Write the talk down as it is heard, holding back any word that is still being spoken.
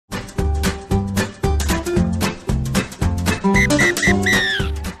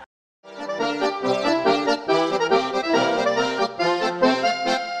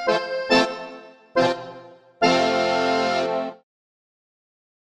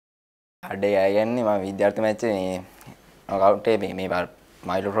අඩේ යන්නේ මම විද්‍යාර්ථී මැච් මේ නොකවුට් එකේ මේ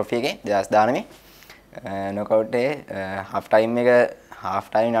මයිලෝ ට්‍රොෆි එකේ 2019 නොකවුට් එකේ හාෆ් ටයිම්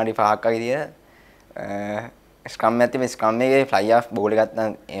විනාඩි 5ක් වගේ දිහා ස්ක්‍රම් එකත් මේ ස්ක්‍රම් එකේ ෆ්ලයි ආෆ් බෝල් එක ගත්තා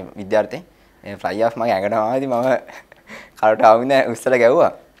විද්‍යාර්ථී ඒ ෆ්ලයි ආෆ් මගේ ඇඟට ආවදී මම කරට ආවින්ද උස්සලා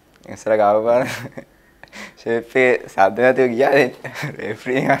ගැව්වා උස්සලා ගාවපාර ෂේප් එකේ සද්ද නැතුව ගියා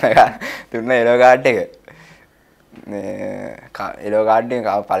රෙෆරි එක දුන්න එලෝ කාඩ් එක එලෝ කාඩ් එක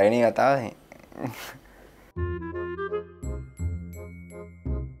පළවෙනි කතාව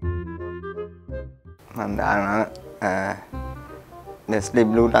මම දානවා නෙස්ලි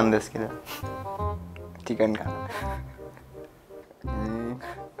බ්ලූ ටන්දස් කියලා චිකන් කන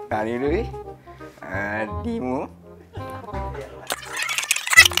රනිලුයි ඩීමු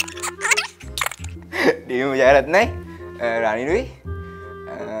ජයරත්නයි රනිලුයි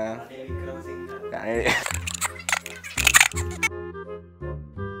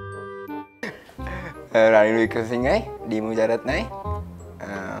රනිල් වික්‍රමසිංහයි ඩීමු ජයරත්නයි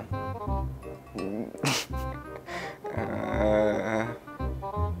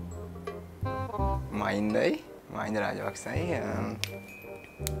මහින්ද රාජපක්ෂයි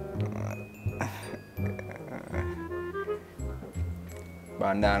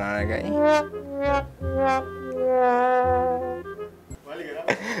බණ්ඩාරනායකයි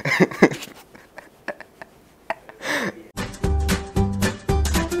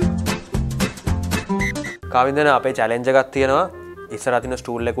කාවින්දන අපේ චැලෙන්ජ් එකක් තියෙනවා ඉස්සරහ තියෙන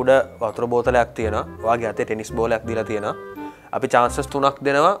ස්ටූල් එක උඩ වතුර බෝතලයක් තියෙනවා ඔයාගේ අතේ ටෙනිස් බෝලයක් දීලා තියෙනවා අපි chances 3ක්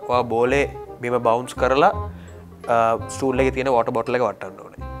දෙනවා ඔයා බෝලේ බිම බවුන්ස් කරලා ස්ටූල් එකේ තියෙන වෝටර් බෝටල් එක වටන්න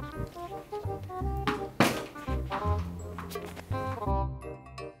ඕනේ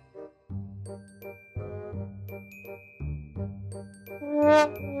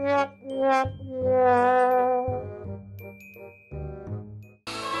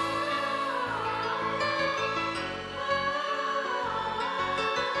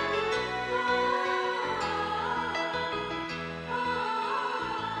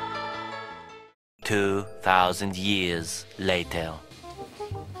 2,000 years later.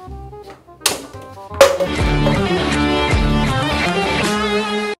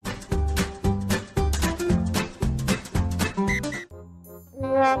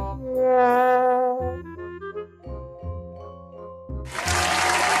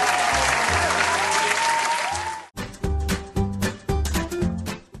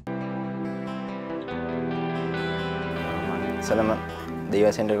 Salam,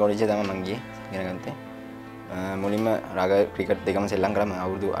 Deva Center College තමයි මම ගියේ ඉගෙන ගත්තේ. මුලින්ම රාග ක්‍රිකට් දෙකම සෙල්ලම් කරා මම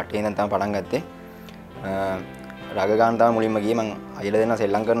අවුරුදු 8 ඉඳන් තමයි පටන් ගත්තේ. රාග ගන්න තමයි මුලින්ම ගියේ මම අයියලා දෙන්නා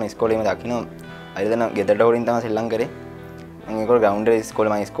සෙල්ලම් කරන ඉස්කෝලේම දකින්න අයියලා දෙන්නා ගෙදරට හොරින් තමයි සෙල්ලම් කරේ. මම ඒකෝල ග්‍රවුන්ඩ් එකේ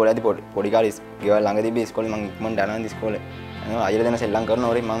ඉස්කෝලේ මම ඉස්කෝලේ ඇදී පොඩි කාලේ ගෙවල් ළඟ තිබ්බේ ඉස්කෝලේ මම ඉක්මනට යනවා ඉස්කෝලේ. අයියලා දෙන්නා සෙල්ලම් කරන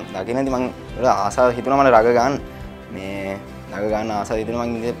හොරින් මම දකින්නදී මම ආසාව හිතුණා මම රාග ගන්න මේ රාග ගන්න ආසාව හිතුණා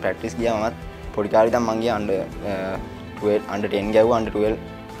මම ඉතින් ප්‍රැක්ටිස් ගියා මමත් පොඩි කාලේ ඉඳන් මම ගියා under 10 ගැව්වා under 12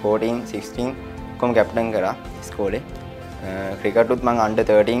 14 16 කොම් කැප්ටන් කරා ඉස්කෝලේ ක්‍රිකට් උත් මම under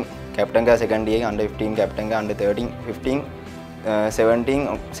 13 කැප්ටන් කරා second year under 15 කැප්ටන් කරා under 13 15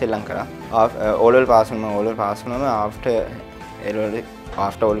 17 සෙල්ලම් කරා all level pass වුණා all level pass වුණාම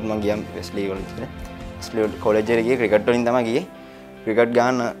after all මම ගියා වෙස්ලි කොලෙජ් එකට වෙස්ලි කොලෙජ් එකේ ගියේ ක්‍රිකට් වලින් තමයි ගියේ ක්‍රිකට්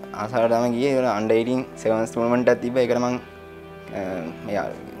ගන්න ආසාවට තමයි ගියේ ඒක under 18 sevens tournament එකක් තිබ්බා ඒකට මම මෙයා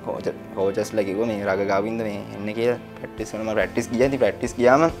කෝචස්ලා කිව්වා මේ රග ගාවින්ද මේ එන්නේ කියලා ප්‍රැක්ටිස් කරනවා මම ප්‍රැක්ටිස් ගියා ඉතින් ප්‍රැක්ටිස්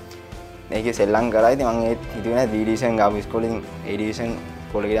ගියාම මේකේ සෙල්ලම් කරා ඉතින් මම ඒ හිතුවේ නෑ B division ගාපු ඉස්කෝලේ ඉතින් A division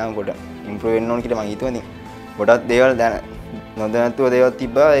පොළ ගියාම කොට ඉම්ප්‍රූව් වෙන්න ඕන කියලා මම හිතුවා ඉතින් ගොඩක් දේවල් නොදැනතුව දේවල්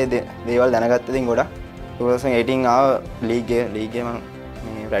තිබ්බා ඒ දේවල් දැනගත්තා ඉතින් ගොඩක් 2018 ආව ලීග් එකේ මම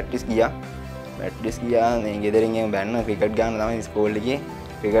මේ ප්‍රැක්ටිස් ගියා මේ ගෙදරින් එහෙම බැන්න ක්‍රිකට් ගන්න තමයි ඉස්කෝලේ ගියේ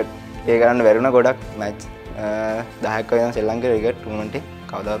ක්‍රිකට් ඒ කරන්න බැරුණා ගොඩක් මැච් 10ක් වගේ සෙල්ලම් කරා ක්‍රිකට් ටූර්නමන්ට් එක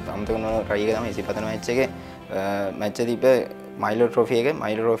කවදාවත් අමතක කරන try එක තමයි 25 මැච් එකේ මැච් එක තිබ්බ මයිලෝ ට්‍රොෆි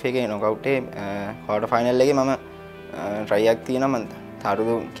එකේ නොකවුට් එකේ ක්වාටර් ෆයිනල් එකේ මම try එකක් තියෙනවා මම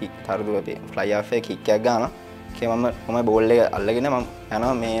තරුදු අපේ ෆ්ලයි ආෆ් එකේ කික් එකක් ගන්නවා ඒක මම බෝල් එක අල්ලගෙන මම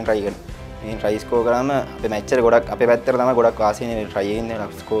යනවා මේ try එකට මේ try ස්කෝර් කරාම අපේ මැච් එක ගොඩක් අපේ පැත්තට තමයි ගොඩක් වාසියනේ try එකකින්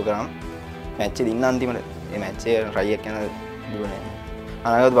ස්කෝර් කරාම මැච් එක දින්න අන්තිමට මේ මැච් එක try එක යන දුවනේ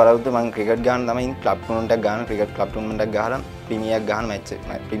අනාගත බලවත් මම ක්‍රිකට් ගන්න තමයි ක්ලබ් ටූර්නමන්ට් එකක් ගන්න ක්‍රිකට් ක්ලබ් ටූර්නමන්ට් එකක් ගහලා ප්‍රීමියර් එකක් ගන්න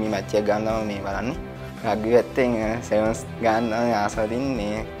ප්‍රීමියර් මැච් එකක් ගන්න තමයි මේ බලන්නේ රග්බි පැත්තෙන් සෙවන්ස් ගන්න තමයි ආසාවෙන්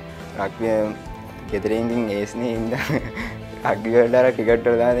මේ රග්බි ගෙදරින් ඉඳන් ඒස්නේ ඉඳන් රග්බි වලට අර ක්‍රිකට්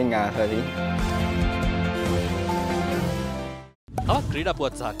වල දාන ආසාවෙන් තවත් ක්‍රීඩා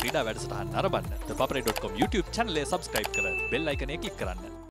පුවත් සහ ක්‍රීඩා වැඩසටහන් නරඹන්න thePapare.com YouTube channel එක subscribe කර bell icon එක click කරන්න